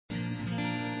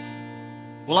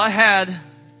Well, I had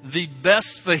the best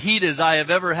fajitas I have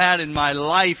ever had in my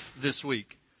life this week.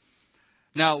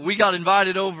 Now, we got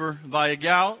invited over by a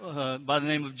gal by the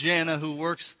name of Jana who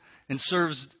works and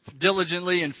serves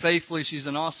diligently and faithfully. She's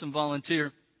an awesome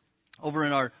volunteer over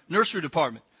in our nursery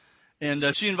department. And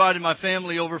she invited my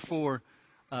family over for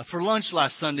lunch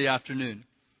last Sunday afternoon.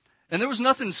 And there was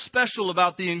nothing special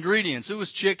about the ingredients. It was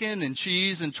chicken and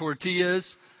cheese and tortillas.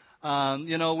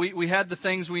 We had the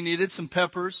things we needed, some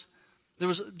peppers. There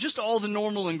was just all the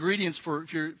normal ingredients for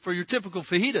your typical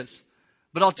fajitas.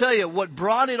 But I'll tell you, what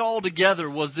brought it all together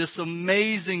was this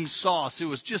amazing sauce. It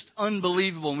was just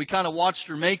unbelievable. And we kind of watched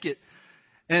her make it.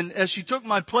 And as she took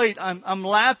my plate, I'm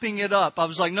lapping it up. I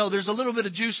was like, no, there's a little bit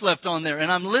of juice left on there.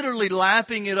 And I'm literally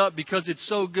lapping it up because it's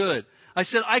so good. I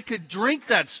said, I could drink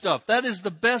that stuff. That is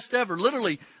the best ever.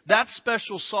 Literally, that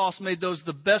special sauce made those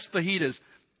the best fajitas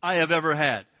I have ever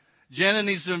had. Jana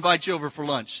needs to invite you over for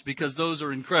lunch because those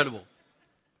are incredible.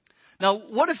 Now,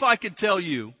 what if I could tell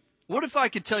you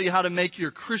how to make your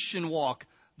Christian walk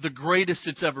the greatest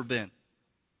it's ever been?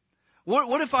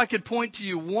 What if I could point to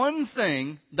you one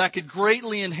thing that could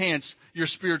greatly enhance your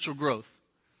spiritual growth?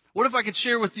 What if I could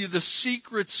share with you the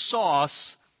secret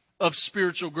sauce of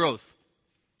spiritual growth?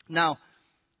 Now,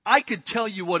 I could tell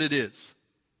you what it is.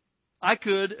 I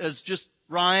could, as just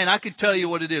Ryan, I could tell you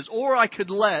what it is. Or I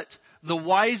could let the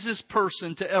wisest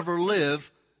person to ever live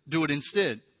do it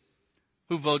instead.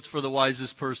 Who votes for the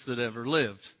wisest person that ever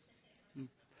lived?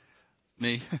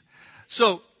 Me.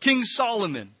 So, King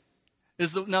Solomon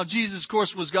now Jesus, of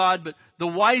course, was God, but the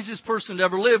wisest person to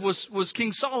ever live was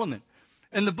King Solomon.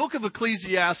 And the book of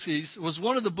Ecclesiastes was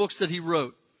one of the books that he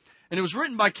wrote. And it was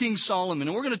written by King Solomon.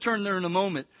 And we're going to turn there in a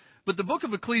moment. But the book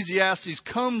of Ecclesiastes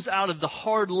comes out of the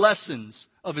hard lessons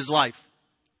of his life.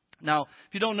 Now,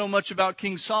 if you don't know much about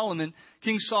King Solomon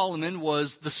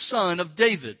was the son of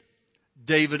David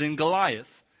and Goliath.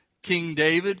 King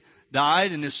David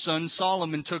died and his son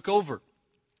Solomon took over.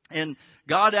 And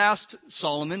God asked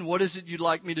Solomon, what is it you'd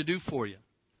like me to do for you?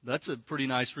 That's a pretty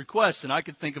nice request. And I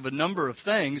could think of a number of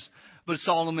things, but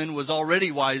Solomon was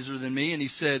already wiser than me. And he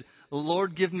said,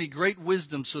 Lord, give me great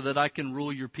wisdom so that I can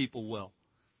rule your people well.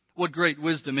 What great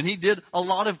wisdom. And he did a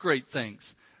lot of great things.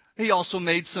 He also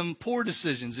made some poor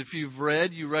decisions. If you've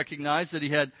read, you recognize that he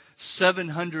had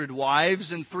 700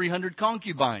 wives and 300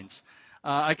 concubines.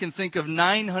 I can think of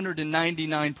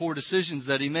 999 poor decisions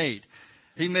that he made.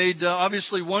 He made,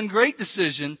 obviously, one great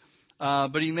decision,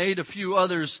 but he made a few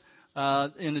others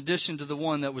in addition to the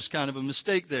one that was kind of a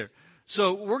mistake there.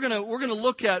 So we're gonna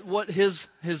look at what his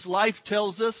life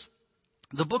tells us.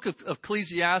 The book of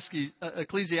Ecclesiastes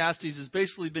has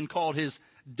basically been called his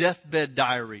deathbed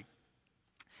diary.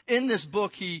 In this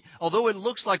book, although it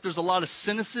looks like there's a lot of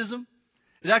cynicism,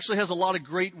 it actually has a lot of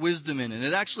great wisdom in it.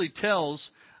 It actually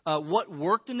tells what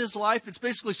worked in his life. It's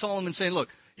basically Solomon saying, look,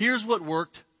 here's what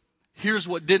worked. Here's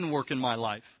what didn't work in my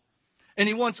life. And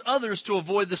he wants others to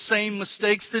avoid the same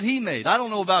mistakes that he made. I don't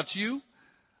know about you,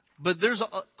 but there's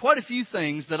quite a few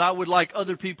things that I would like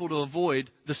other people to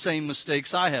avoid the same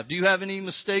mistakes I have. Do you have any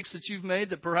mistakes that you've made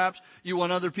that perhaps you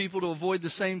want other people to avoid the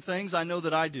same things? I know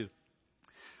that I do.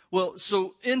 Well,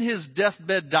 so in his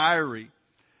deathbed diary,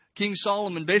 King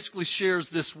Solomon basically shares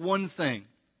this one thing.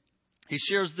 He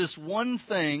shares this one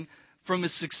thing from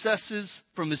his successes,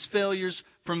 from his failures,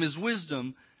 from his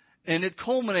wisdom, and it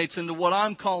culminates into what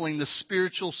I'm calling the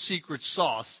spiritual secret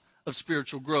sauce of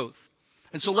spiritual growth.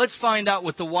 And so let's find out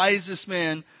what the wisest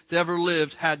man to ever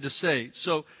lived had to say.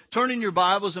 So turn in your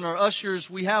Bibles, and our ushers,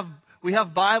 we have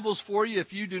Bibles for you.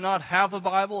 If you do not have a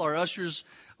Bible, our ushers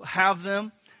have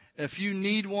them. If you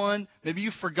need one, maybe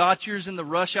you forgot yours in the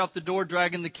rush out the door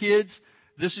dragging the kids,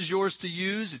 this is yours to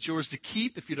use. It's yours to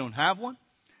keep if you don't have one.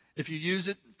 If you use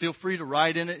it, feel free to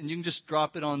write in it, and you can just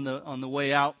drop it on the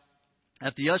way out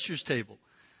at the ushers table.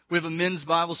 We have a men's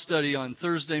Bible study on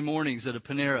Thursday mornings at a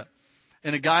Panera.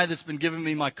 And a guy that's been giving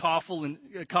me my coffee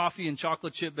and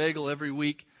chocolate chip bagel every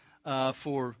week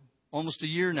for almost a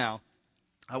year now.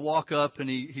 I walk up and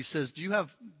he says, do you have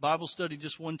Bible study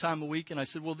just one time a week? And I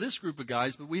said, well, this group of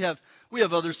guys, but we have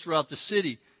others throughout the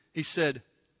city. He said,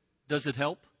 does it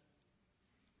help?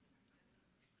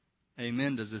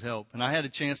 Amen, does it help? And I had a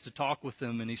chance to talk with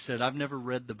him, and he said, I've never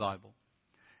read the Bible.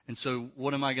 And so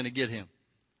what am I going to get him?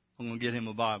 I'm going to get him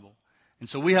a Bible. And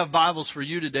so we have Bibles for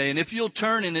you today. And if you'll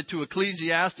turn in it to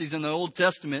Ecclesiastes in the Old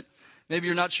Testament, maybe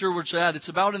you're not sure where it's at. It's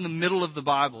about in the middle of the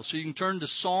Bible. So you can turn to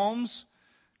Psalms,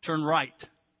 turn right.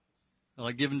 I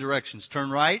like giving directions.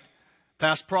 Turn right,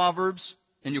 past Proverbs,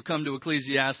 and you'll come to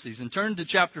Ecclesiastes. And turn to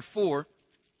chapter 4.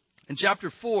 In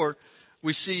chapter 4,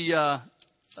 we see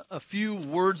a few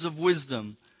words of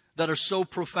wisdom that are so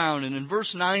profound. And in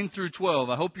verse 9 through 12,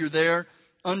 I hope you're there.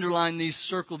 underline these,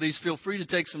 circle these. Feel free to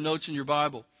take some notes in your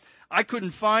Bible. I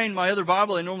couldn't find my other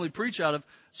Bible I normally preach out of,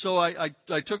 so I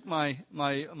took my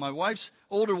wife's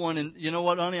older one, and you know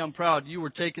what, honey, I'm proud. You were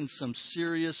taking some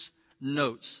serious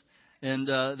notes. And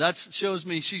that shows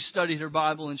me she studied her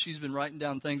Bible, and she's been writing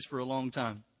down things for a long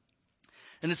time.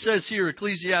 And it says here,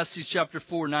 Ecclesiastes chapter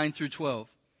 4, 9 through 12.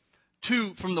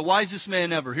 2, from the wisest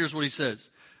man ever, here's what he says.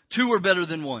 2 are better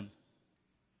than 1,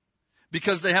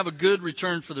 because they have a good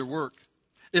return for their work.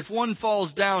 If one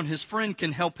falls down, his friend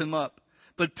can help him up.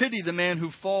 But pity the man who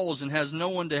falls and has no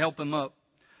one to help him up.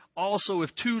 Also,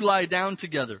 if 2 lie down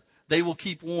together, they will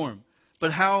keep warm.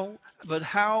 But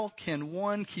how can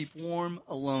one keep warm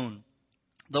alone?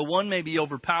 Though one may be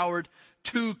overpowered,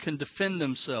 2 can defend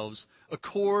themselves. A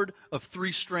cord of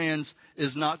 3 strands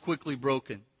is not quickly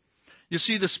broken. You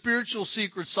see, the spiritual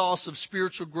secret sauce of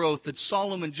spiritual growth that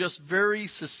Solomon just very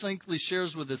succinctly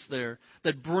shares with us there,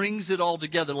 that brings it all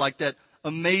together like that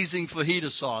amazing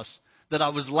fajita sauce that I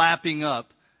was lapping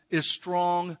up, is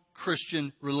strong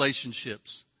Christian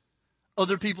relationships.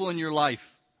 Other people in your life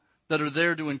that are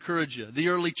there to encourage you. The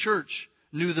early church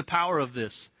knew the power of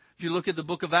this. If you look at the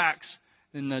book of Acts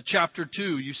in chapter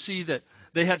 2, you see that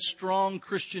they had strong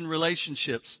Christian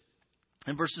relationships.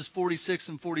 In verses 46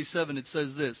 and 47, it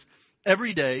says this.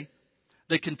 Every day,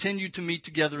 they continued to meet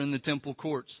together in the temple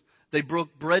courts. They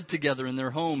broke bread together in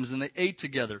their homes, and they ate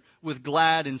together with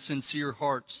glad and sincere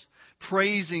hearts,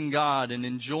 praising God and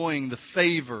enjoying the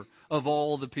favor of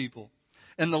all the people.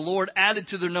 And the Lord added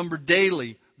to their number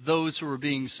daily those who were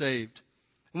being saved.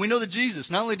 And we know that Jesus,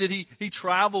 not only did he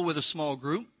travel with a small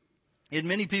group, he had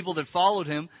many people that followed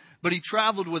him, but he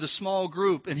traveled with a small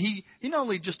group. And he not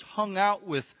only just hung out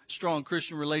with strong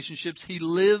Christian relationships, he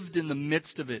lived in the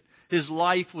midst of it. His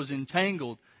life was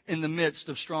entangled in the midst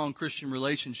of strong Christian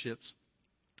relationships.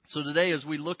 So today, as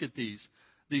we look at these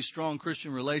strong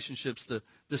Christian relationships, the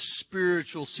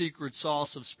spiritual secret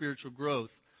sauce of spiritual growth,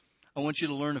 I want you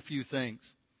to learn a few things.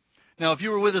 Now, if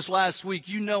you were with us last week,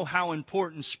 you know how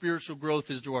important spiritual growth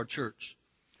is to our church.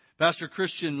 Pastor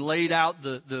Christian laid out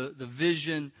the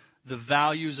vision, the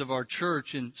values of our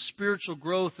church, and spiritual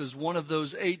growth is one of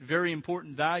those 8 very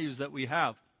important values that we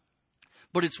have.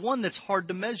 But it's one that's hard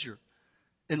to measure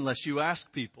unless you ask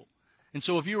people. And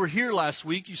so if you were here last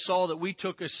week, you saw that we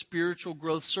took a spiritual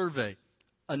growth survey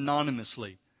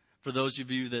anonymously. For those of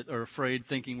you that are afraid,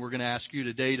 thinking we're going to ask you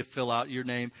today to fill out your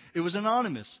name, it was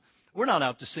anonymous. We're not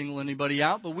out to single anybody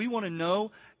out, but we want to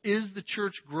know, is the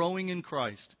church growing in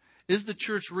Christ? Is the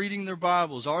church reading their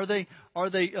Bibles? Are they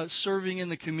serving in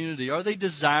the community? Are they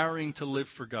desiring to live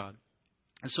for God?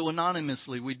 And so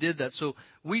anonymously we did that. So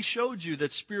we showed you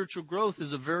that spiritual growth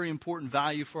is a very important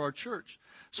value for our church.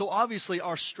 So obviously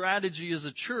our strategy as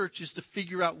a church is to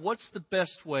figure out what's the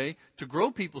best way to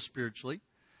grow people spiritually.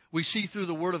 We see through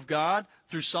the Word of God,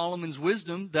 through Solomon's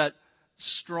wisdom, that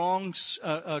strong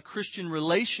Christian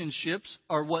relationships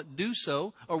are what do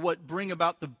so, or what bring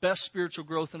about the best spiritual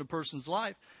growth in a person's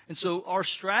life. And so our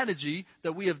strategy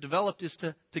that we have developed is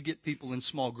to get people in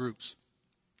small groups,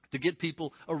 to get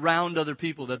people around other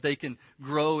people that they can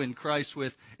grow in Christ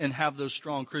with and have those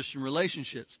strong Christian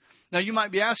relationships. Now, you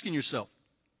might be asking yourself,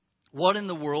 what in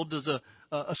the world does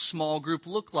a small group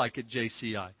look like at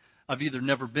JCI? I've either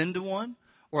never been to one,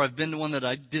 or I've been to one that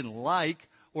I didn't like,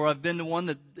 or I've been to one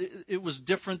that it was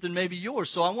different than maybe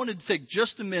yours. So I wanted to take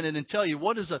just a minute and tell you,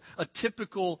 what does a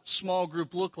typical small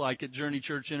group look like at Journey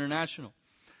Church International?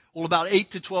 Well, about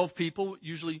 8 to 12 people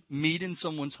usually meet in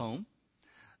someone's home.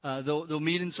 They'll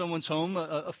meet in someone's home,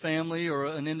 a family or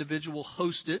an individual will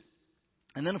host it.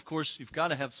 And then, of course, you've got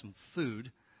to have some food,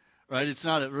 right? It's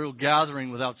not a real gathering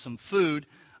without some food.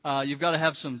 You've got to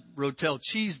have some Rotel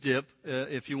cheese dip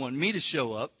if you want me to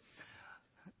show up.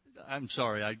 I'm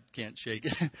sorry, I can't shake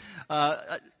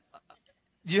it.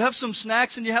 You have some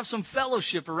snacks and you have some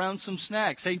fellowship around some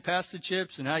snacks. Hey, pass the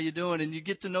chips and how you doing? And you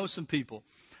get to know some people.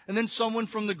 And then someone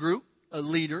from the group, a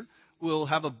leader, will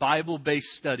have a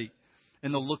Bible-based study.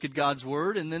 And they'll look at God's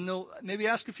Word, and then they'll maybe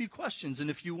ask a few questions. And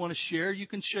if you want to share, you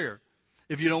can share.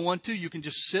 If you don't want to, you can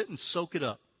just sit and soak it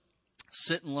up.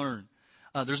 Sit and learn.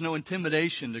 There's no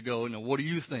intimidation to go, what do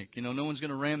you think? No one's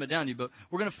going to ram it down you. But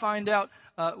we're going to find out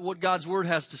what God's Word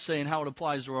has to say and how it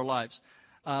applies to our lives.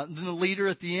 Then the leader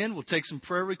at the end will take some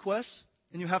prayer requests,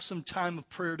 and you have some time of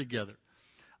prayer together.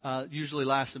 Usually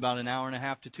lasts about an hour and a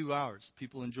half to 2 hours.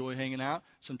 People enjoy hanging out.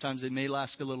 Sometimes they may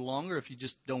last a little longer if you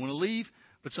just don't want to leave.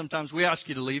 But sometimes we ask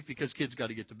you to leave because kids got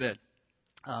to get to bed.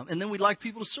 And then we'd like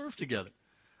people to serve together.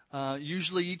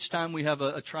 Usually each time we have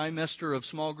a trimester of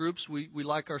small groups, we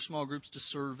like our small groups to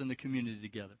serve in the community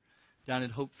together. Down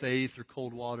at Hope Faith or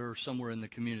Coldwater or somewhere in the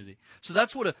community. So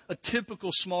that's what a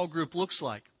typical small group looks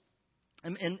like.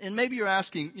 And maybe you're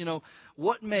asking,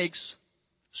 what makes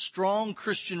strong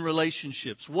Christian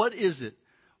relationships, what is it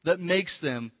that makes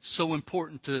them so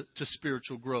important to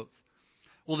spiritual growth?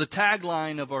 Well, the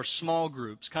tagline of our small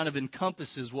groups kind of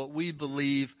encompasses what we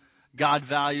believe God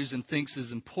values and thinks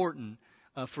is important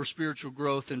for spiritual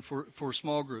growth and for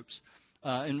small groups,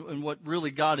 and what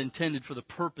really God intended for the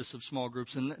purpose of small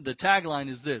groups. And the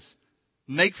tagline is this: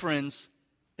 make friends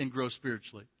and grow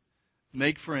spiritually.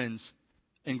 Make friends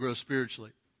and grow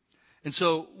spiritually. And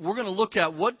so we're going to look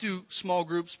at, what do small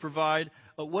groups provide?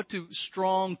 What do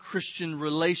strong Christian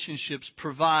relationships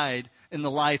provide in the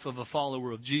life of a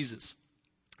follower of Jesus?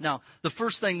 Now, the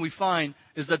first thing we find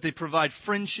is that they provide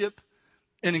friendship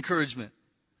and encouragement.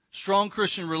 Strong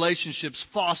Christian relationships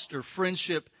foster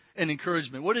friendship and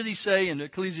encouragement. What did he say in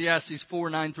Ecclesiastes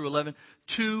 4:9 through 11?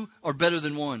 2 are better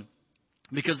than 1,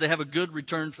 because they have a good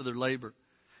return for their labor.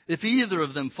 If either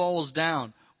of them falls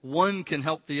down, one can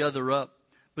help the other up.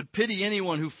 But pity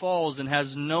anyone who falls and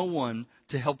has no one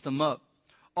to help them up.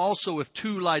 Also, if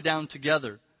 2 lie down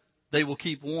together, they will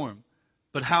keep warm.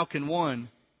 But how can one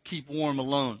keep warm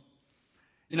alone?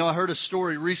 I heard a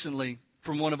story recently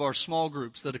from one of our small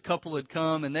groups that a couple had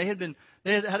come, and they had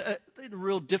a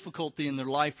real difficulty in their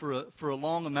life for a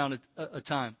long amount of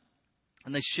time.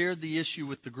 And they shared the issue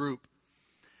with the group.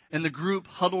 And the group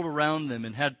huddled around them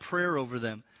and had prayer over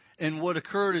them. And what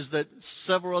occurred is that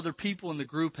several other people in the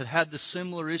group had the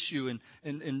similar issue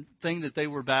and thing that they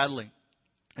were battling.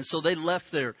 And so they left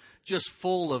there just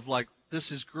full of this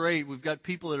is great. We've got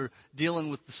people that are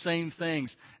dealing with the same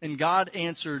things. And God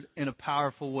answered in a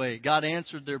powerful way. God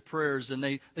answered their prayers, and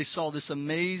they saw this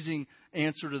amazing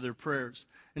answer to their prayers.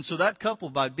 And so that couple,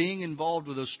 by being involved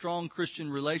with those strong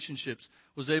Christian relationships,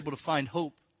 was able to find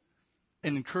hope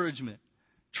and encouragement,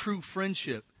 true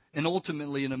friendship, and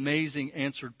ultimately an amazing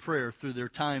answered prayer through their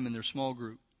time in their small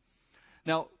group.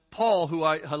 Now, Paul, who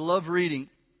I love reading,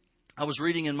 I was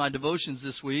reading in my devotions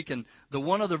this week, and the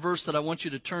one other verse that I want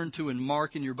you to turn to and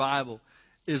mark in your Bible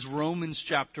is Romans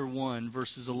chapter 1,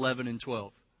 verses 11 and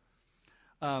 12.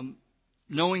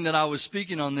 Knowing that I was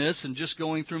speaking on this and just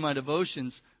going through my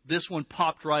devotions, this one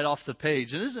popped right off the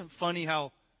page. And isn't it funny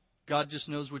how God just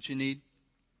knows what you need?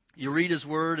 You read His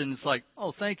Word, and it's like,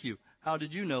 oh, thank you. How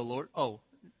did you know, Lord? Oh,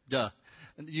 duh.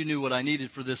 You knew what I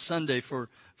needed for this Sunday for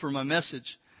my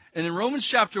message. And in Romans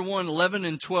chapter 1, 11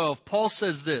 and 12, Paul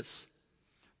says this.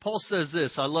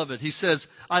 I love it. He says,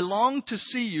 I long to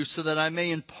see you so that I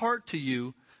may impart to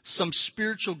you some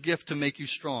spiritual gift to make you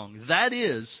strong. That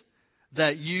is,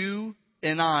 that you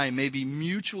and I may be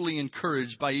mutually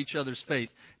encouraged by each other's faith.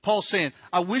 Paul's saying,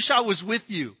 I wish I was with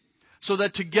you so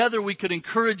that together we could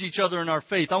encourage each other in our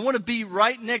faith. I want to be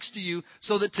right next to you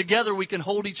so that together we can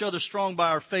hold each other strong by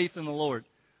our faith in the Lord.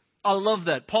 I love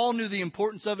that. Paul knew the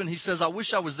importance of it, and he says, I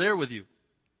wish I was there with you.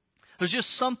 There's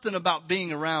just something about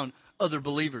being around other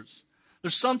believers.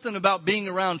 There's something about being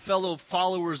around fellow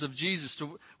followers of Jesus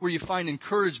where you find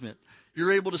encouragement.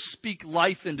 You're able to speak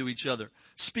life into each other,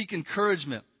 speak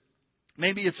encouragement.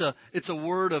 Maybe it's a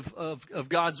word of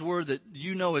God's Word that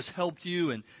has helped you,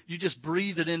 and you just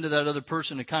breathe it into that other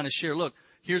person and kind of share, look,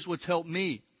 here's what's helped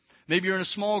me. Maybe you're in a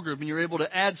small group and you're able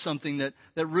to add something that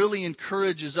really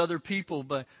encourages other people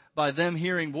by them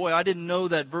hearing, boy, I didn't know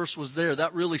that verse was there.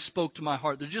 That really spoke to my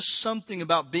heart. There's just something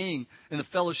about being in the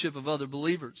fellowship of other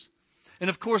believers. And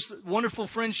of course, wonderful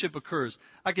friendship occurs.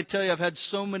 I could tell you I've had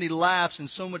so many laughs and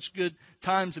so much good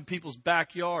times in people's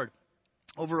backyard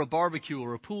over a barbecue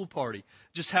or a pool party,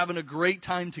 just having a great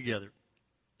time together.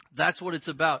 That's what it's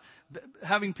about.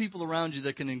 Having people around you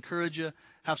that can encourage you,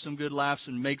 have some good laughs,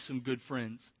 and make some good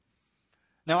friends.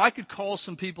 Now, I could call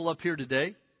some people up here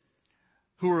today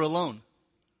who are alone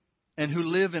and who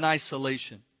live in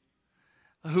isolation,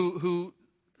 who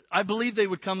I believe they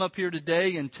would come up here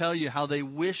today and tell you how they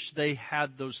wish they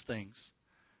had those things.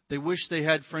 They wish they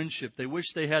had friendship. They wish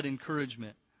they had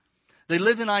encouragement. They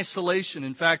live in isolation.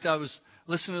 In fact, I was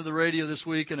listening to the radio this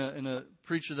week, and a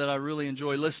preacher that I really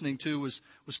enjoy listening to was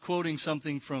quoting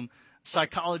something from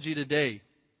Psychology Today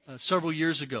several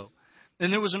years ago.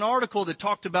 And there was an article that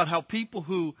talked about how people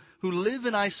who live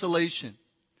in isolation,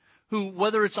 who,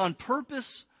 whether it's on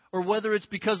purpose or whether it's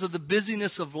because of the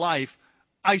busyness of life,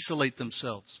 isolate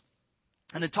themselves.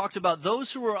 And it talked about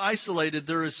those who are isolated,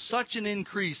 there is such an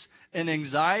increase in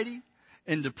anxiety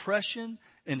and depression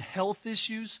and health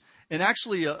issues, and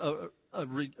actually a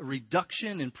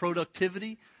reduction in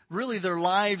productivity. Really, their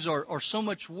lives are so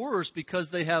much worse because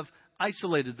they have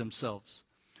isolated themselves.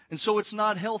 And so it's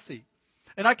not healthy.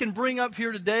 And I can bring up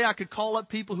here today, I could call up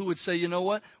people who would say, you know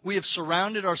what, we have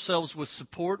surrounded ourselves with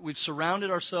support. We've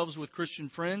surrounded ourselves with Christian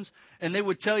friends. And they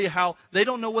would tell you how they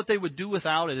don't know what they would do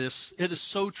without it. It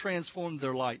has so transformed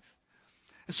their life.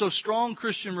 And so strong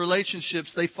Christian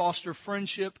relationships, they foster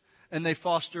friendship and they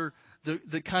foster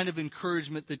the kind of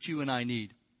encouragement that you and I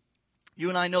need. You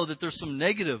and I know that there's some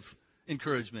negative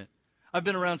encouragement. I've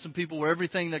been around some people where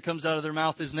everything that comes out of their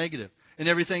mouth is negative. And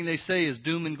everything they say is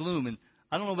doom and gloom. And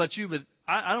I don't know about you, but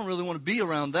I don't really want to be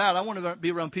around that. I want to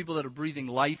be around people that are breathing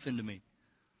life into me.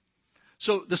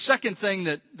 So the second thing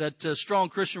that strong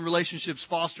Christian relationships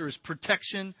foster is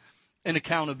protection and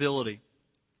accountability.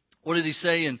 What did he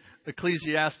say in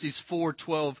Ecclesiastes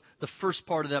 4:12? The first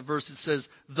part of that verse, it says,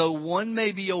 though one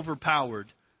may be overpowered,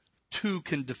 two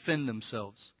can defend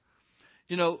themselves.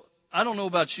 You know, I don't know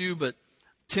about you, but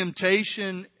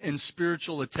temptation and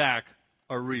spiritual attack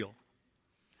are real.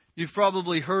 You've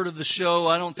probably heard of the show.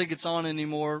 I don't think it's on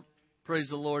anymore. Praise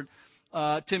the Lord.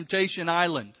 Temptation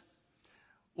Island.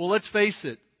 Well, let's face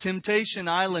it. Temptation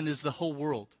Island is the whole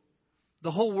world.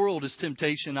 The whole world is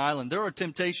Temptation Island. There are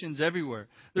temptations everywhere.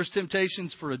 There's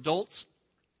temptations for adults.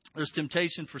 There's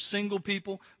temptation for single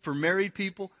people, for married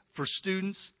people, for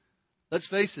students. Let's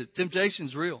face it.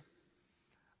 Temptation's real.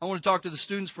 I want to talk to the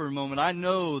students for a moment. I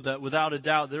know that without a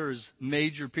doubt there is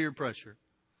major peer pressure.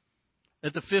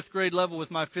 At the 5th grade level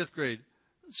with my 5th grade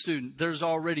student, there's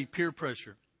already peer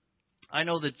pressure. I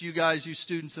know that you guys, you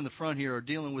students in the front here, are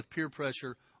dealing with peer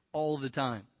pressure all the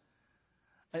time.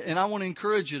 And I want to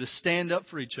encourage you to stand up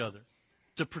for each other,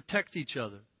 to protect each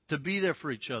other, to be there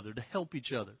for each other, to help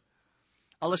each other.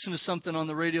 I listened to something on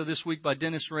the radio this week by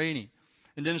Dennis Rainey.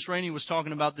 And Dennis Rainey was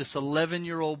talking about this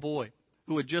 11-year-old boy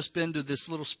who had just been to this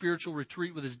little spiritual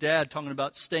retreat with his dad, talking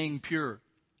about staying pure.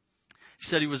 He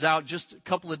said he was out just a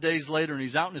couple of days later, and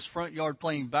he's out in his front yard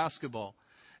playing basketball.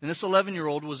 And this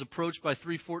 11-year-old was approached by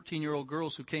 3 14-year-old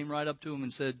girls who came right up to him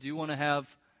and said, do you want to have,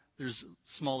 there's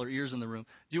smaller ears in the room,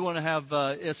 do you want to have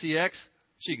sex?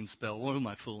 She can spell. What am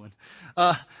I fooling?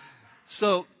 And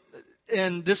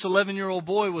this 11-year-old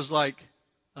boy was like,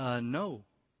 no,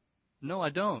 I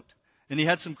don't. And he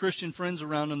had some Christian friends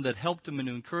around him that helped him and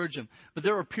encouraged him. But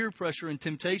there are peer pressure and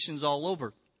temptations all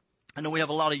over. I know we have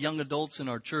a lot of young adults in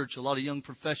our church, a lot of young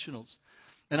professionals.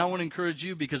 And I want to encourage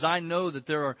you because I know that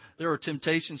there are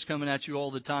temptations coming at you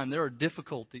all the time. There are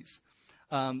difficulties,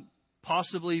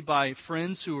 possibly by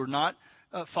friends who are not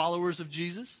followers of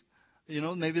Jesus. You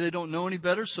know, maybe they don't know any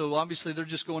better, so obviously they're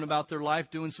just going about their life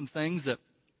doing some things that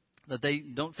they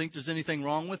don't think there's anything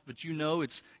wrong with, but you know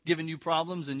it's giving you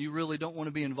problems and you really don't want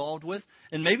to be involved with.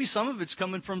 And maybe some of it's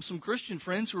coming from some Christian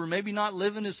friends who are maybe not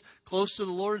living as close to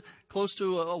the Lord, close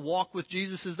to a walk with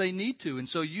Jesus as they need to. And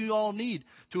so you all need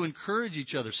to encourage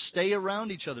each other, stay around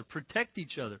each other, protect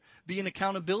each other, be an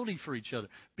accountability for each other,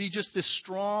 be just this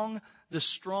strong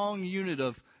unit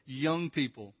of young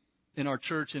people in our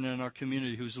church and in our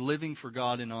community who's living for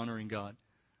God and honoring God.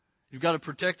 You've got to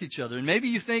protect each other. And maybe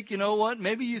you think, you know what?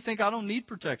 Maybe you think I don't need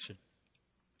protection.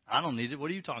 I don't need it. What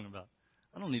are you talking about?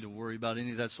 I don't need to worry about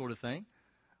any of that sort of thing.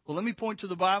 Well, let me point to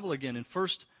the Bible again. In 1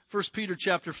 Peter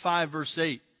chapter 5, verse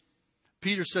 8,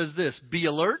 Peter says this, be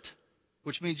alert,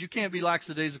 which means you can't be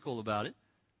lackadaisical about it.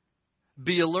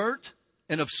 Be alert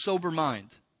and of sober mind.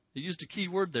 He used a key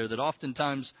word there that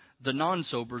oftentimes the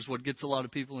non-sober is what gets a lot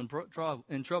of people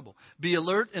in trouble. Be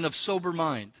alert and of sober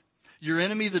mind. Your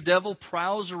enemy, the devil,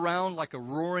 prowls around like a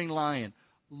roaring lion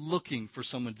looking for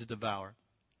someone to devour.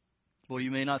 Well,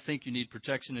 you may not think you need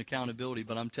protection and accountability,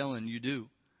 but I'm telling you do.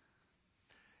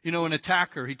 You know, an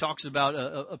attacker, he talks about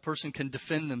a person can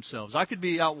defend themselves. I could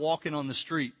be out walking on the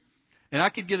street, and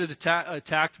I could get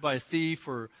attacked by a thief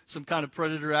or some kind of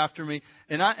predator after me,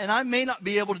 and I may not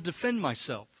be able to defend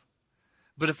myself.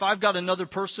 But if I've got another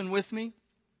person with me,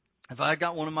 if I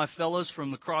got one of my fellows from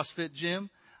the CrossFit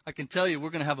gym, I can tell you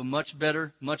we're going to have a much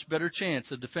better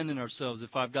chance of defending ourselves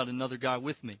if I've got another guy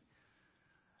with me.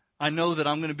 I know that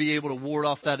I'm going to be able to ward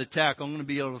off that attack. I'm going to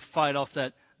be able to fight off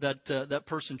that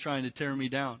person trying to tear me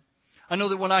down. I know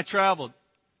that when I traveled,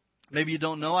 maybe you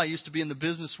don't know, I used to be in the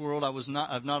business world.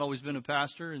 I've not always been a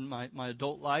pastor in my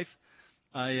adult life.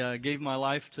 I gave my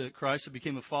life to Christ. I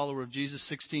became a follower of Jesus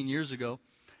 16 years ago.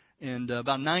 And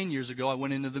about 9 years ago, I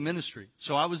went into the ministry.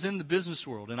 So I was in the business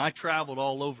world, and I traveled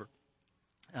all over.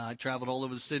 I traveled all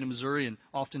over the state of Missouri, and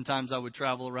oftentimes I would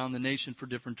travel around the nation for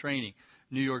different training.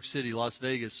 New York City, Las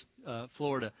Vegas,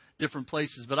 Florida, different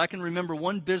places. But I can remember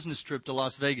one business trip to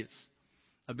Las Vegas.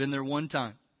 I've been there one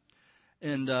time.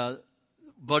 And a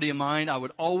buddy of mine, I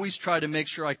would always try to make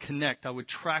sure I connect. I would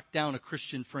track down a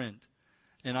Christian friend.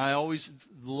 And the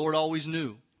Lord always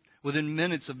knew. Within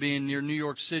minutes of being near New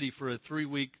York City for a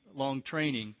 3-week long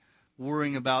training,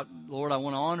 worrying about, Lord, I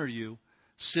want to honor you,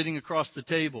 sitting across the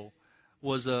table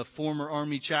was a former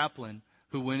Army chaplain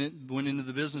who went into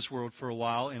the business world for a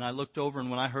while. And I looked over, and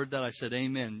when I heard that, I said,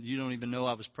 amen. You don't even know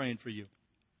I was praying for you.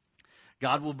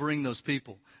 God will bring those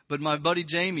people. But my buddy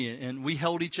Jamie, and we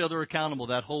held each other accountable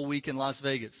that whole week in Las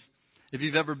Vegas. If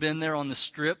you've ever been there on the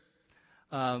Strip,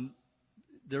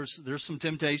 there's some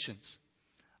temptations.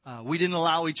 We didn't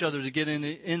allow each other to get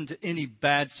into any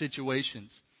bad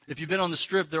situations. If you've been on the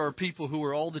Strip, there are people who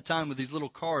are all the time with these little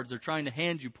cards. They're trying to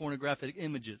hand you pornographic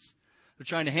images. They're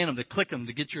trying to hand them, to click them,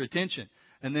 to get your attention.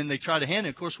 And then they try to hand it.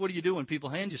 Of course, what do you do when people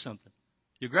hand you something?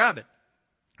 You grab it.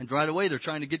 And right away, they're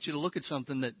trying to get you to look at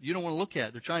something that you don't want to look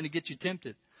at. They're trying to get you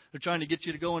tempted. They're trying to get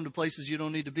you to go into places you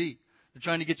don't need to be. They're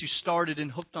trying to get you started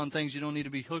and hooked on things you don't need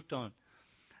to be hooked on.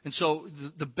 And so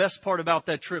the best part about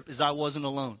that trip is I wasn't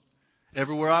alone.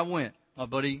 Everywhere I went, my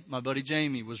buddy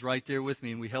Jamie was right there with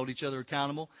me, and we held each other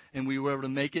accountable, and we were able to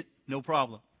make it, no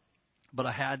problem. But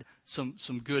I had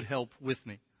some good help with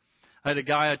me. I had a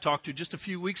guy I talked to just a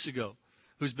few weeks ago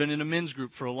who's been in a men's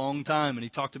group for a long time, and he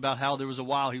talked about how there was a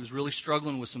while he was really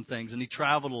struggling with some things, and he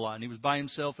traveled a lot, and he was by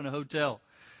himself in a hotel.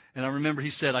 And I remember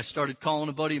he said, I started calling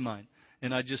a buddy of mine,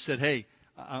 and I just said, hey,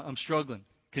 I'm struggling.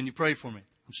 Can you pray for me?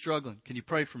 I'm struggling. Can you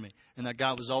pray for me? And that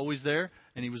guy was always there,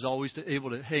 and he was always able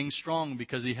to hang strong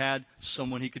because he had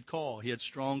someone he could call. He had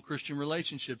strong Christian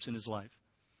relationships in his life.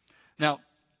 Now,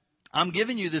 I'm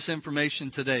giving you this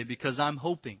information today because I'm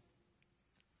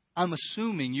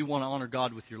assuming you want to honor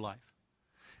God with your life.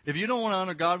 If you don't want to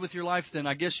honor God with your life, then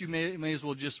I guess you may as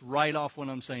well just write off what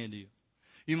I'm saying to you.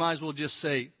 You might as well just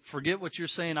say, forget what you're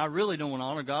saying. I really don't want to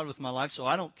honor God with my life, so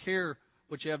I don't care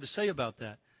what you have to say about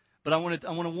that. But I want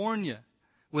to warn you,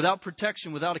 without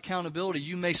protection, without accountability,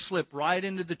 you may slip right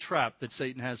into the trap that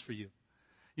Satan has for you.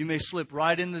 You may slip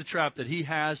right into the trap that he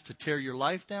has to tear your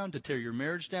life down, to tear your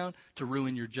marriage down, to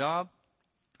ruin your job.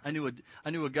 I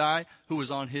knew a guy who was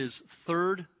on his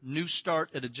third new start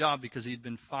at a job because he'd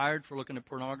been fired for looking at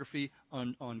pornography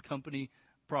on company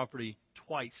property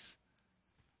twice.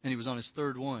 And he was on his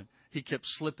third one. He kept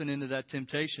slipping into that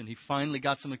temptation. He finally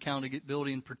got some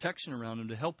accountability and protection around him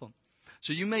to help him.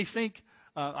 So you may think,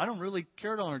 I don't really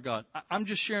care to honor God. I'm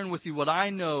just sharing with you what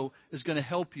I know is going to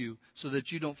help you so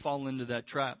that you don't fall into that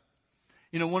trap.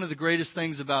 You know, one of the greatest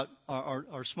things about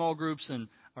our small groups and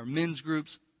our men's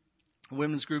groups,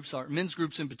 women's groups, our men's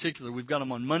groups in particular, we've got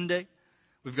them on Monday,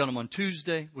 we've got them on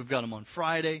Tuesday, we've got them on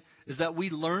Friday, is that we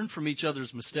learn from each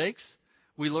other's mistakes.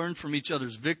 We learn from each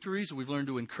other's victories. We've learned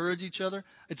to encourage each other.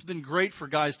 It's been great for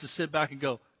guys to sit back and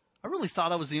go, I really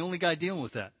thought I was the only guy dealing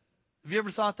with that. Have you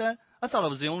ever thought that? I thought I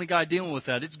was the only guy dealing with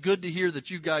that. It's good to hear that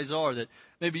you guys are, that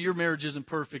maybe your marriage isn't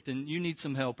perfect and you need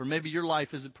some help, or maybe your life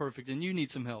isn't perfect and you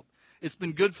need some help. It's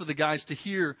been good for the guys to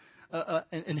hear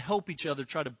and help each other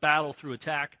try to battle through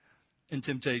attack and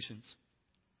temptations.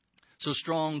 So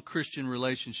strong Christian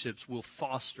relationships will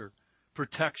foster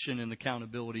protection and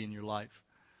accountability in your life.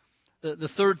 The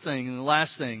third thing and the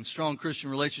last thing, strong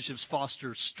Christian relationships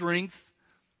foster strength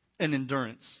and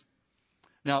endurance.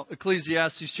 Now,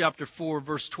 Ecclesiastes chapter 4,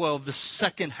 verse 12, the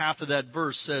second half of that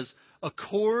verse says, a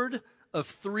cord of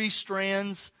 3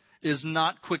 strands is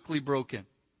not quickly broken.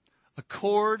 A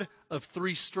cord of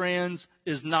 3 strands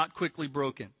is not quickly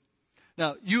broken.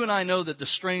 Now, you and I know that the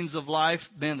strains of life,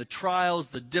 man, the trials,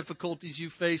 the difficulties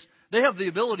you face, they have the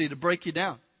ability to break you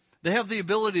down. They have the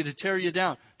ability to tear you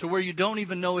down to where you don't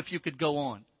even know if you could go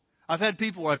on. I've had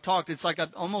people where I've talked, it's like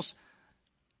I've almost,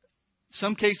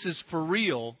 some cases for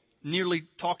real, nearly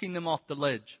talking them off the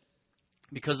ledge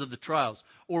because of the trials,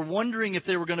 or wondering if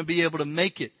they were going to be able to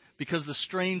make it because the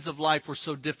strains of life were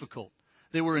so difficult.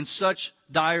 They were in such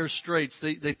dire straits.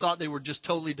 They thought they were just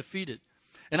totally defeated.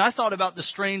 And I thought about the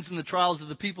strains and the trials of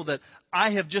the people that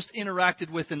I have just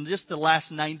interacted with in just the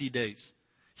last 90 days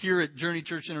here at Journey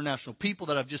Church International. People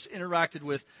that I've just interacted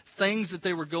with, things that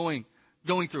they were going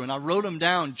through. And I wrote them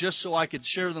down just so I could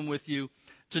share them with you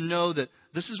to know that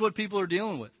this is what people are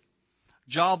dealing with.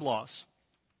 Job loss.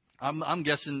 I'm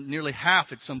guessing nearly half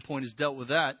at some point has dealt with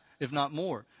that, if not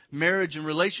more. Marriage and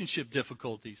relationship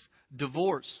difficulties.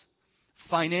 Divorce.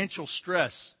 Financial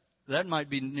stress. That might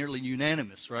be nearly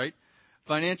unanimous, right?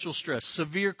 Financial stress.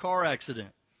 Severe car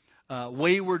accident.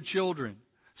 Wayward children.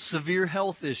 Severe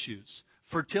health issues.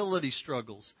 Fertility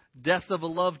struggles. Death of a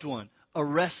loved one.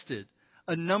 Arrested.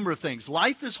 A number of things.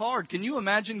 Life is hard. Can you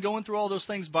imagine going through all those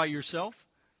things by yourself?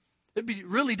 It'd be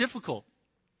really difficult.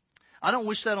 I don't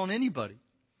wish that on anybody.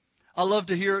 I love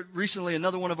to hear recently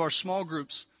another one of our small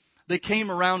groups. They came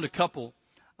around a couple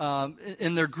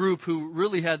in their group who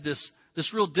really had this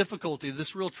this real difficulty,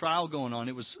 this real trial going on.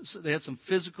 They had some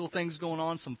physical things going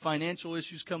on, some financial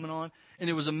issues coming on, and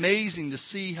it was amazing to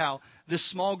see how this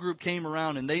small group came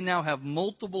around, and they now have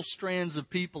multiple strands of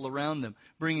people around them,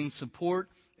 bringing support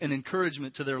and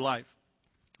encouragement to their life.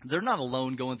 They're not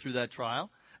alone going through that trial.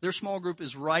 Their small group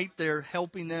is right there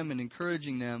helping them and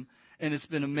encouraging them. And it's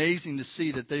been amazing to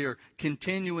see that they are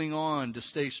continuing on to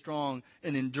stay strong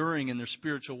and enduring in their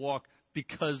spiritual walk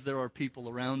because there are people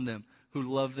around them who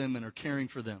love them and are caring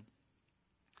for them.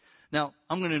 Now,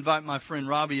 I'm going to invite my friend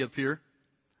Robbie up here,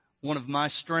 one of my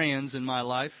strands in my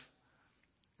life.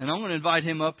 And I'm going to invite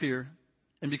him up here,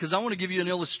 and because I want to give you an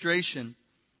illustration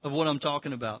of what I'm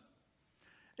talking about.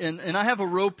 And I have a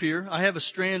rope here. I have a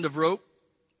strand of rope.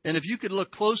 And if you could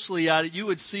look closely at it, you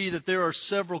would see that there are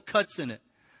several cuts in it.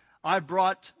 I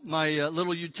brought my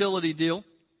little utility deal,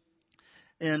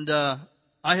 and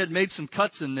I had made some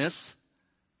cuts in this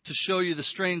to show you the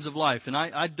strains of life. And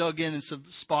I dug in some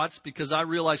spots because I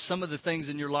realized some of the things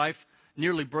in your life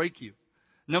nearly break you.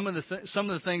 Some of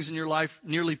the things in your life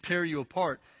nearly tear you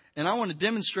apart. And I want to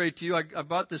demonstrate to you, I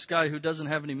brought this guy who doesn't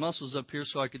have any muscles up here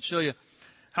so I could show you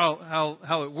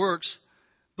how it works.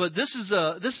 But this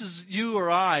is you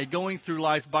or I going through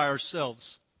life by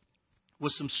ourselves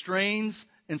with some strains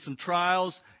and some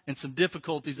trials and some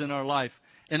difficulties in our life.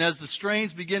 And as the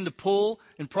strains begin to pull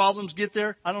and problems get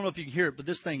there, I don't know if you can hear it, but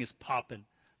this thing is popping.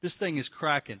 This thing is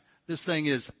cracking. This thing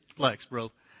is flex,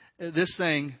 bro. This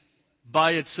thing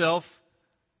by itself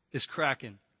is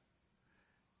cracking.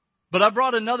 But I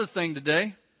brought another thing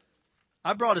today.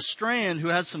 I brought a strand who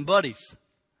has some buddies.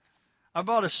 I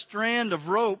brought a strand of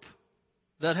rope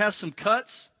that has some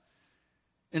cuts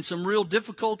and some real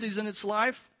difficulties in its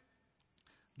life.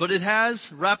 But it has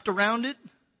wrapped around it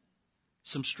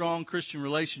some strong Christian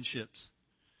relationships.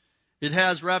 It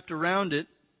has wrapped around it,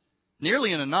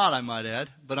 nearly in a knot, I might add,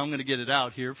 but I'm going to get it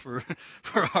out here for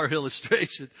our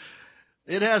illustration.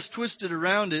 It has twisted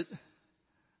around it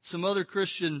some other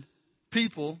Christian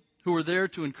people who are there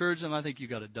to encourage them. I think you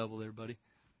got a double there, buddy.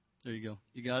 There you go.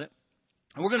 You got it?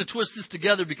 And we're going to twist this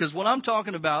together because what I'm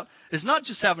talking about is not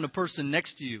just having a person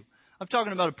next to you. I'm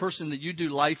talking about a person that you do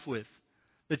life with,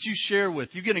 that you share with,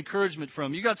 you get encouragement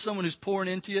from. You got someone who's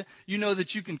pouring into you. You know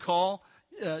that you can call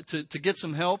to get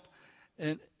some help.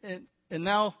 And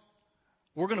now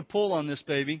we're going to pull on this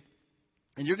baby.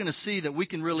 And you're going to see that we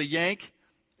can really yank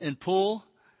and pull.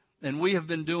 And we have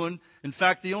been doing, in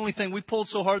fact, the only thing we pulled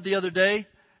so hard the other day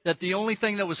that the only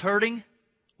thing that was hurting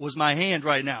was my hand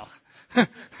right now.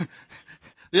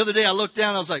 The other day I looked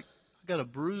down, I was like, I got a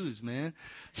bruise, man.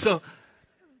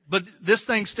 But this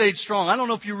thing stayed strong. I don't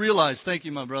know if you realize. Thank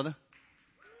you, my brother.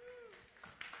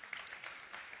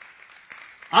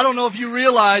 I don't know if you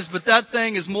realize, but that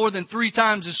thing is more than 3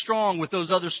 times as strong with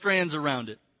those other strands around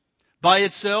it. By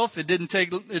itself, it didn't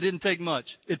take much.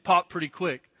 It popped pretty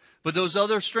quick. But those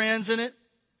other strands in it,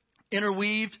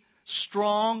 interweaved,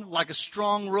 strong, like a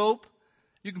strong rope.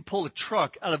 You can pull a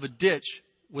truck out of a ditch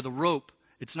with a rope.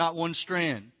 It's not one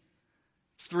strand.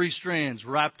 It's 3 strands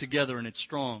wrapped together, and it's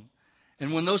strong.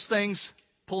 And when those things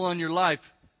pull on your life,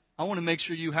 I want to make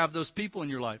sure you have those people in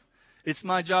your life. It's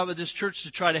my job at this church to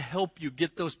try to help you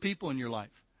get those people in your life.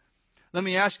 Let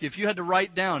me ask you, if you had to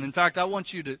write down, in fact, I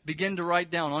want you to begin to write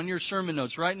down on your sermon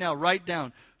notes right now, write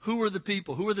down who are the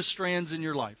people, who are the strands in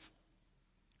your life.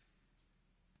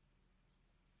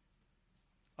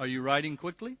 Are you writing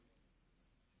quickly?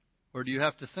 Or do you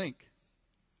have to think?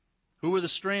 Who are the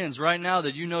strands right now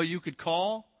that you know you could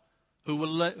call who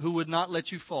would not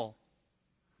let you fall?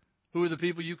 Who are the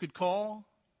people you could call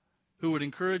who would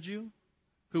encourage you,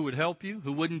 who would help you,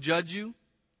 who wouldn't judge you,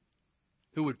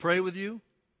 who would pray with you,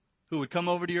 who would come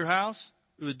over to your house,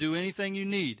 who would do anything you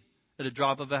need at a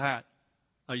drop of a hat?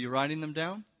 Are you writing them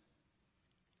down?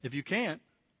 If you can't,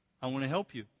 I want to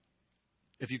help you.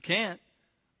 If you can't,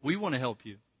 we want to help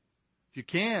you. If you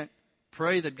can't,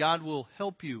 pray that God will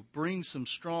help you bring some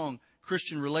strong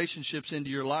Christian relationships into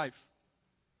your life.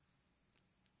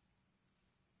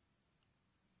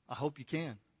 I hope you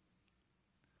can.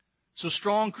 So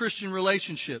strong Christian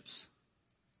relationships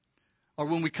are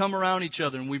when we come around each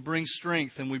other and we bring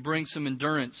strength and we bring some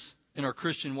endurance in our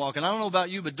Christian walk. And I don't know about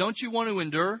you, but don't you want to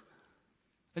endure?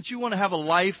 Don't you want to have a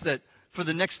life that for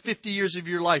the next 50 years of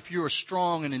your life you are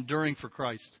strong and enduring for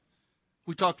Christ?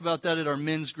 We talked about that at our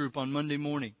men's group on Monday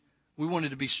morning. We wanted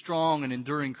to be strong and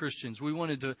enduring Christians. We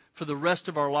wanted to, for the rest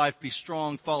of our life, be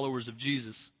strong followers of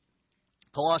Jesus.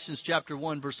 Colossians chapter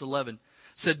 1, verse 11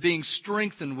 said, being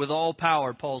strengthened with all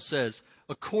power, Paul says,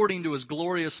 according to His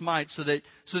glorious might, so that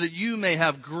you may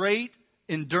have great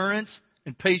endurance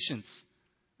and patience.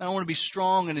 And I want to be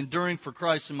strong and enduring for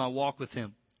Christ in my walk with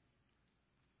Him.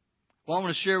 Well, I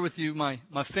want to share with you my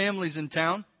family's in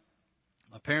town.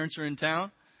 My parents are in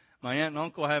town. My aunt and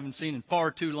uncle I haven't seen in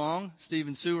far too long. Steve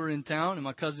and Sue are in town, and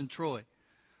my cousin Troy.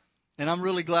 And I'm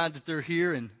really glad that they're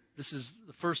here, and this is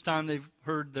the first time they've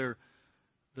heard their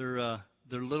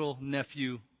little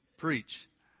nephew preach.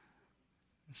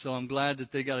 So I'm glad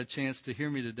that they got a chance to hear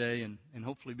me today and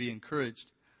hopefully be encouraged.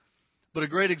 But a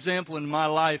great example in my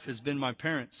life has been my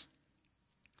parents.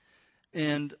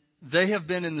 And they have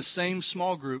been in the same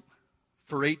small group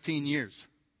for 18 years.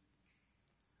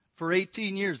 For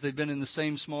 18 years, they've been in the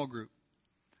same small group.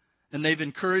 And they've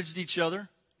encouraged each other.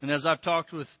 And as I've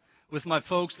talked with my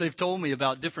folks, they've told me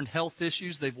about different health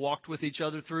issues they've walked with each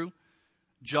other through,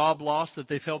 job loss that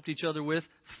they've helped each other with,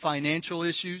 financial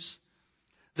issues.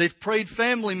 They've prayed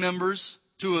family members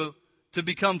to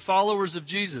become followers of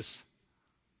Jesus.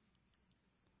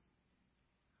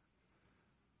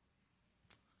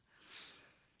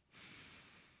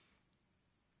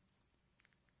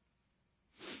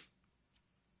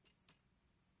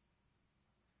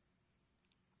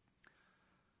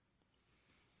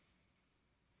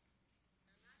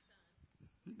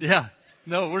 Yeah,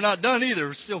 no, we're not done either.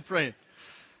 We're still praying.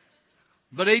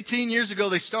 But 18 years ago,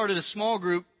 they started a small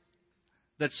group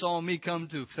that saw me come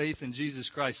to faith in Jesus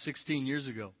Christ 16 years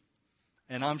ago.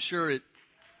 And I'm sure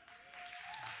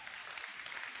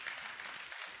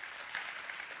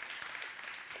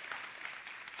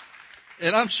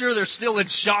they're still in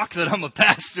shock that I'm a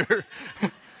pastor.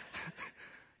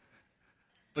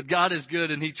 But God is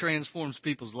good and He transforms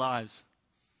people's lives.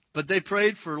 But they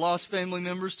prayed for lost family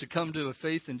members to come to a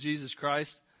faith in Jesus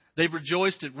Christ. They've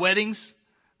rejoiced at weddings.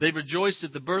 They've rejoiced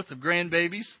at the birth of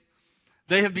grandbabies.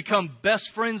 They have become best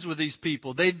friends with these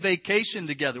people. They vacation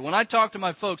together. When I talk to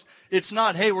my folks, it's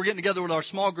not, hey, we're getting together with our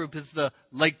small group. It's the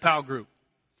Lake Powell group.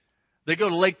 They go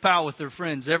to Lake Powell with their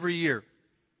friends every year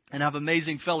and have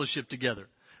amazing fellowship together.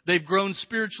 They've grown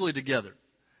spiritually together.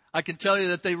 I can tell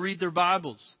you that they read their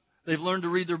Bibles. They've learned to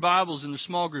read their Bibles in their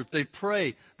small group. They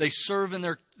pray. They serve in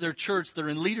their church. They're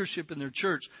in leadership in their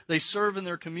church. They serve in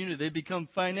their community. They become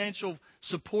financial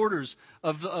supporters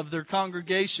of their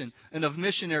congregation and of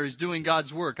missionaries doing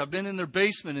God's work. I've been in their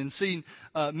basement and seen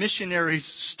missionaries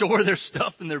store their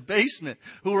stuff in their basement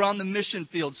who are on the mission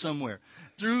field somewhere.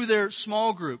 Through their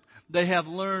small group, they have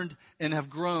learned and have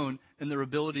grown in their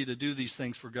ability to do these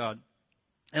things for God.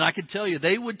 And I could tell you,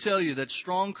 they would tell you that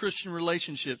strong Christian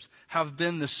relationships have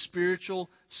been the spiritual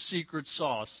secret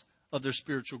sauce of their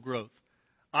spiritual growth.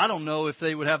 I don't know if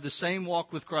they would have the same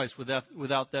walk with Christ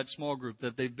without that small group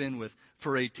that they've been with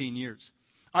for 18 years.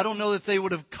 I don't know if they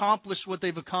would have accomplished what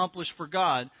they've accomplished for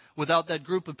God without that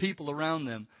group of people around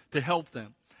them to help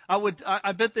them.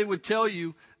 I bet they would tell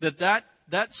you that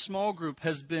small group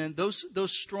has been, those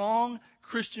strong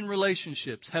Christian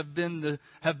relationships have been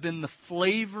the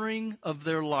flavoring of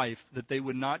their life that they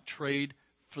would not trade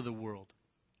for the world.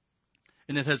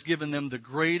 And it has given them the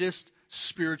greatest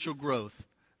spiritual growth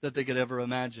that they could ever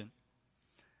imagine.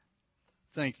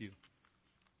 Thank you.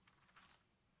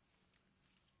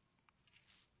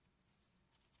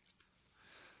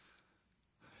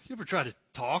 You ever try to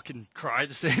talk and cry at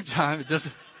the same time?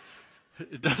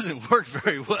 It doesn't work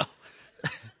very well.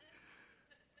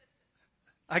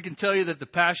 I can tell you that the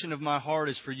passion of my heart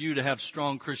is for you to have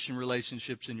strong Christian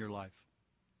relationships in your life.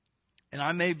 And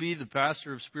I may be the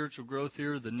pastor of spiritual growth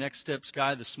here, the Next Steps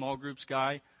guy, the small groups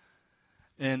guy.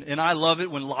 And I love it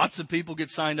when lots of people get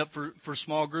signed up for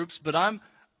small groups. But I'm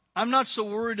not so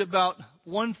worried about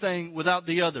one thing without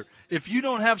the other. If you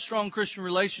don't have strong Christian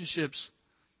relationships,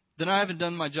 then I haven't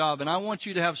done my job. And I want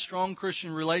you to have strong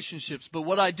Christian relationships. But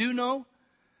what I do know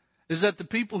is that the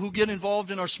people who get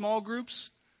involved in our small groups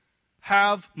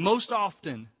have most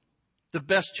often the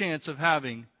best chance of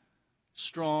having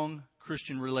strong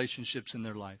Christian relationships in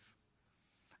their life.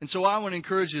 And so I want to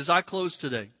encourage you as I close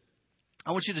today,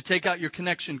 I want you to take out your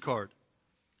connection card.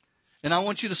 And I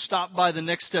want you to stop by the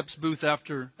Next Steps booth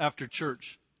after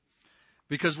church.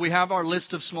 Because we have our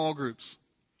list of small groups.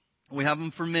 We have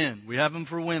them for men. We have them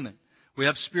for women. We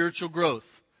have spiritual growth.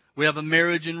 We have a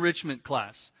marriage enrichment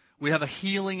class. We have a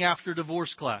healing after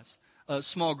divorce class, a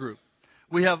small group.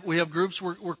 We have groups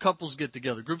where couples get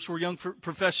together, groups where young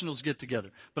professionals get together.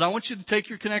 But I want you to take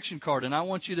your connection card, and I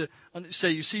want you to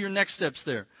say, you see your next steps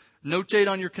there. Notate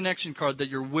on your connection card that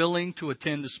you're willing to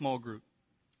attend a small group.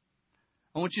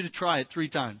 I want you to try it 3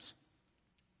 times.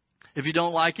 If you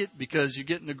don't like it because you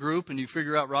get in a group and you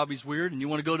figure out Robbie's weird and you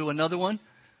want to go to another one,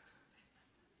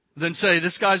 then say,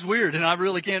 this guy's weird and I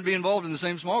really can't be involved in the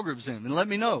same small group as him. And let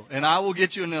me know, and I will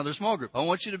get you another small group. I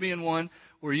want you to be in one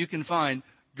where you can find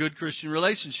good Christian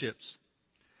relationships.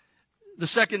 The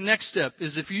second next step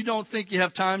is if you don't think you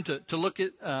have time to look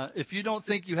at, if you don't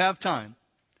think you have time,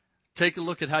 take a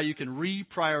look at how you can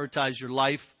reprioritize your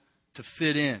life to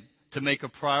fit in, to make a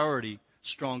priority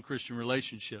strong Christian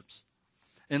relationships.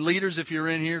 And leaders, if you're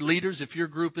in here, leaders, if your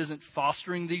group isn't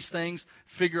fostering these things,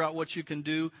 figure out what you can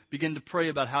do. Begin to pray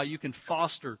about how you can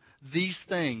foster these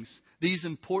things, these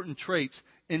important traits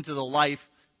into the life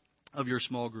of your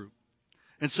small group.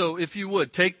 And so if you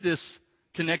would, take this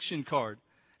connection card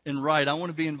and write, I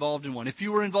want to be involved in one. If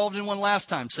you were involved in one last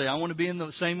time, say, I want to be in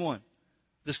the same one.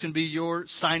 This can be your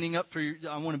signing up for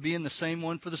I want to be in the same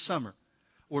one for the summer.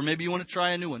 Or maybe you want to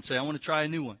try a new one. Say, I want to try a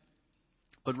new one.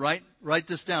 But write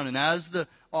this down, and as the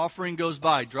offering goes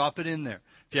by, drop it in there.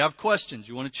 If you have questions,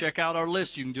 you want to check out our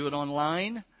list, you can do it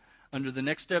online under the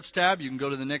Next Steps tab. You can go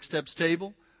to the Next Steps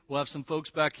table. We'll have some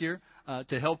folks back here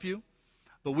to help you.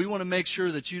 But we want to make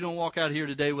sure that you don't walk out here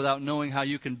today without knowing how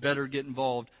you can better get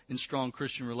involved in strong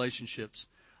Christian relationships.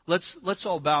 Let's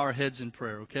all bow our heads in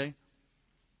prayer, okay?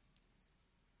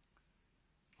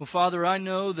 Well, Father, I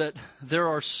know that there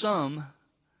are some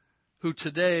who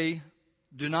today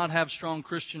do not have strong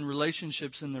Christian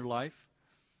relationships in their life,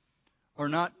 are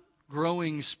not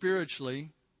growing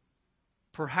spiritually,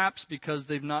 perhaps because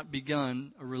they've not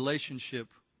begun a relationship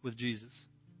with Jesus.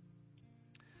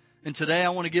 And today I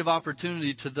want to give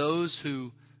opportunity to those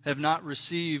who have not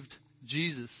received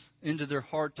Jesus into their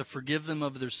heart to forgive them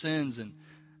of their sins, and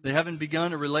they haven't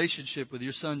begun a relationship with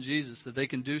your Son Jesus, that they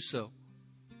can do so.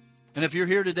 And if you're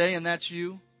here today and that's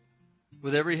you,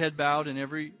 with every head bowed and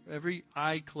every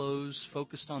eye closed,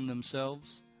 focused on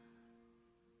themselves,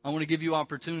 I want to give you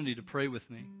opportunity to pray with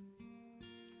me.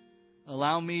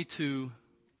 Allow me to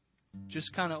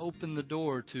just kind of open the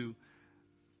door to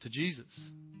Jesus.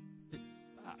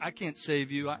 I can't save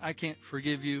you. I can't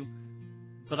forgive you.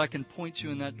 But I can point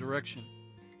you in that direction.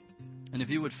 And if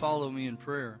you would follow me in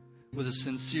prayer with a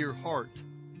sincere heart,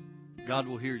 God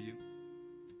will hear you.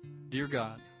 Dear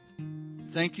God,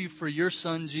 thank you for your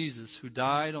Son, Jesus, who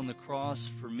died on the cross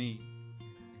for me.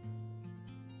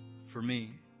 For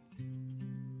me.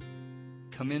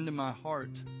 Come into my heart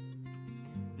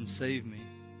and save me.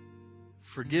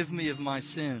 Forgive me of my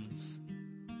sins.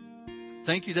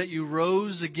 Thank you that you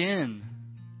rose again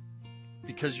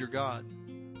because you're God.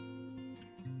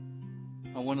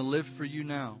 I want to live for you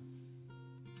now.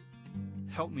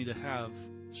 Help me to have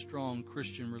strong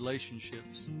Christian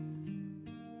relationships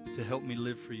to help me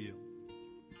live for you.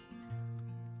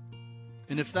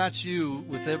 And if that's you,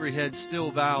 with every head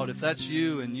still bowed, if that's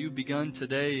you and you've begun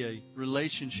today a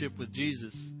relationship with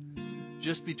Jesus,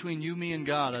 just between you, me, and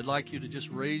God, I'd like you to just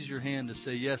raise your hand to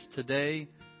say, yes, today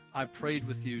I prayed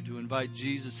with you to invite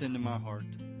Jesus into my heart.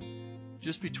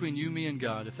 Just between you, me, and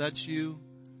God. If that's you,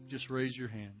 just raise your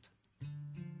hand.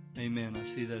 Amen. I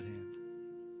see that hand.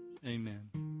 Amen.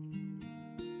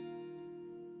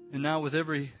 And now with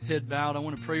every head bowed, I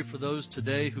want to pray for those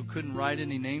today who couldn't write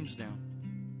any names down.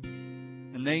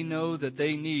 And they know that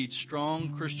they need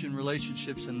strong Christian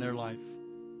relationships in their life.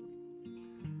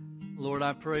 Lord,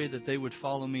 I pray that they would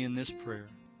follow me in this prayer.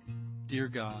 Dear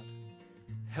God,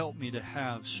 help me to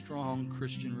have strong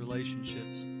Christian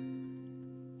relationships.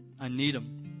 I need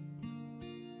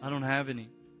them. I don't have any.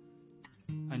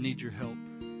 I need your help.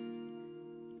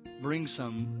 Bring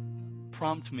some.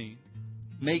 Prompt me.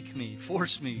 Make me.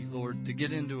 Force me, Lord, to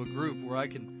get into a group where I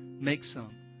can make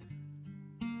some.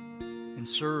 And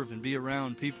serve and be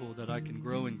around people that I can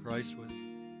grow in Christ with.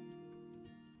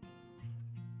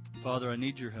 Father, I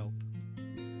need your help.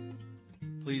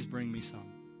 Please bring me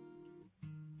some.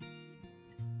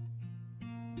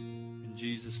 In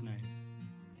Jesus' name,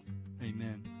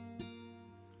 amen.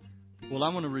 Well, I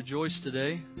want to rejoice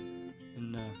today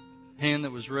in the hand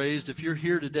that was raised. If you're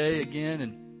here today again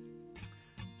and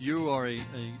you are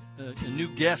a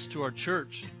new guest to our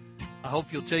church, I hope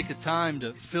you'll take a time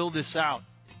to fill this out.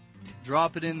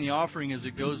 Drop it in the offering as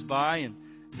it goes by. And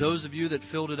those of you that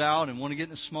filled it out and want to get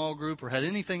in a small group or had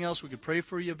anything else we could pray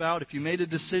for you about, if you made a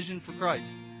decision for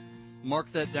Christ, mark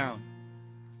that down.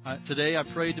 Today I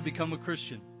prayed to become a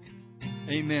Christian.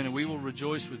 Amen. And we will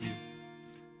rejoice with you.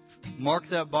 Mark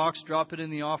that box, drop it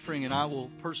in the offering, and I will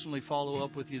personally follow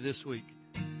up with you this week.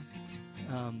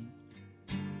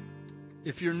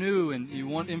 If you're new and you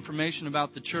want information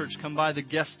about the church, come by the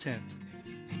guest tent.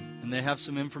 And they have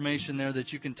some information there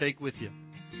that you can take with you.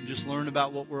 And just learn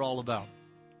about what we're all about.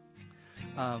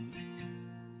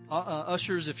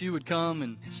 Ushers, if you would come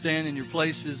and stand in your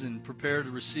places and prepare to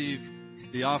receive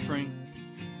the offering.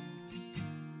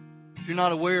 If you're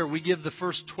not aware, we give the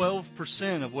first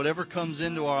 12% of whatever comes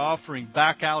into our offering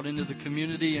back out into the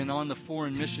community and on the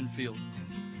foreign mission field.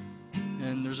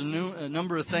 And there's a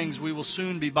number of things. We will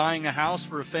soon be buying a house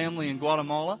for a family in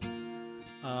Guatemala.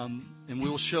 And we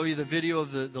will show you the video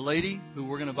of the lady who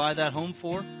we're going to buy that home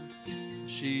for.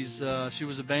 She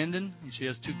was abandoned, and she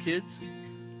has 2 kids.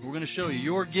 We're going to show you.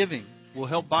 Your giving will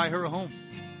help buy her a home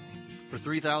for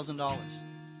 $3,000.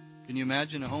 Can you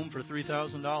imagine a home for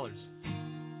 $3,000?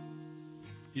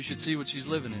 You should see what she's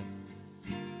living in.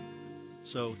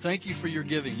 So thank you for your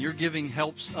giving. Your giving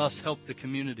helps us help the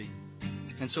community.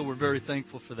 And so we're very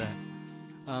thankful for that.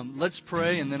 Let's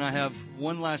pray, and then I have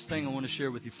one last thing I want to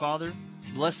share with you. Father,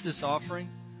 bless this offering.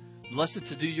 Bless it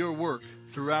to do your work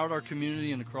throughout our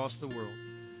community and across the world.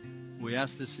 We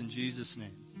ask this in Jesus'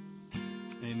 name.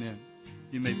 Amen.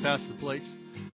 You may pass the plates.